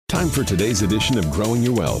Time for today's edition of Growing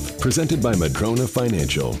Your Wealth, presented by Madrona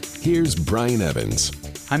Financial. Here's Brian Evans.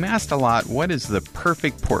 I'm asked a lot, what is the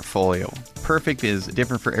perfect portfolio? Perfect is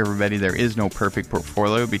different for everybody. There is no perfect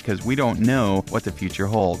portfolio because we don't know what the future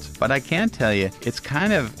holds. But I can tell you, it's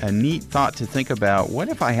kind of a neat thought to think about, what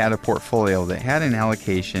if I had a portfolio that had an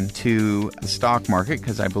allocation to the stock market,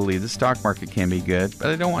 because I believe the stock market can be good, but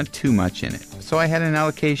I don't want too much in it. So I had an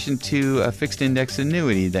allocation to a fixed index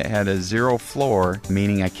annuity that had a zero floor,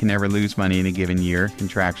 meaning I can never lose money in a given year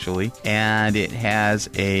contractually, and it has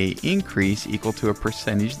a increase equal to a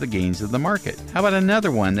percentage of the gains of the market. How about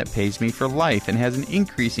another one that pays me for life and has an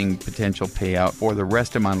increasing potential payout for the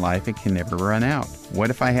rest of my life and can never run out? What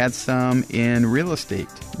if I had some in real estate?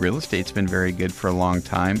 Real estate's been very good for a long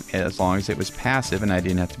time, as long as it was passive and I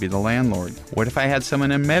didn't have to be the landlord. What if I had some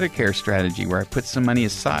in a Medicare strategy where I put some money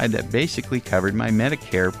aside that basically covered my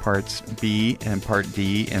Medicare Parts B and Part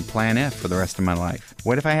D and Plan F for the rest of my life?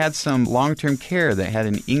 What if I had some long-term care that had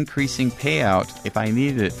an increasing payout if I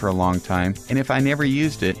needed it for a long time, and if I never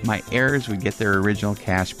used it, my heirs would get their original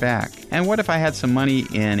cash back? And what if I had some money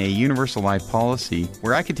in a universal life policy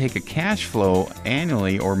where I could take a cash flow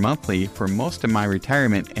annually or monthly for most of my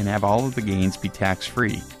retirement and have all of the gains be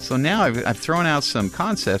tax-free? So now I've thrown out some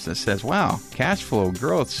concepts that says, wow, cash flow,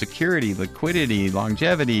 growth, security, liquidity,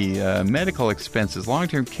 longevity, medical expenses,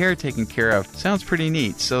 long-term care taken care of. Sounds pretty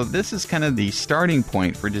neat. So this is kind of the starting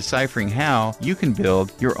point for deciphering how you can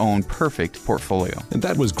build your own perfect portfolio. And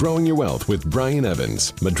that was Growing Your Wealth with Brian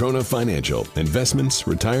Evans, Madrona Financial. Investments,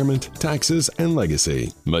 retirement, taxes, and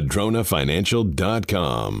legacy.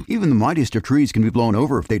 MadronaFinancial.com. Even the mightiest of trees can be blown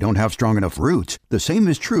over if they don't have strong enough roots. The same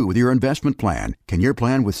is true with your investment plan. Can your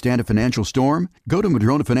plan withstand a financial storm? Go to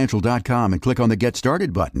MadronaFinancial.com and click on the Get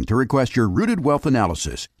Started button to request your Rooted Wealth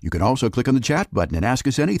Analysis. You can also click on the chat button and ask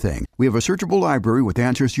us anything. We have a searchable library with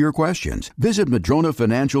answers to your questions. Visit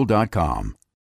MadronaFinancial.com.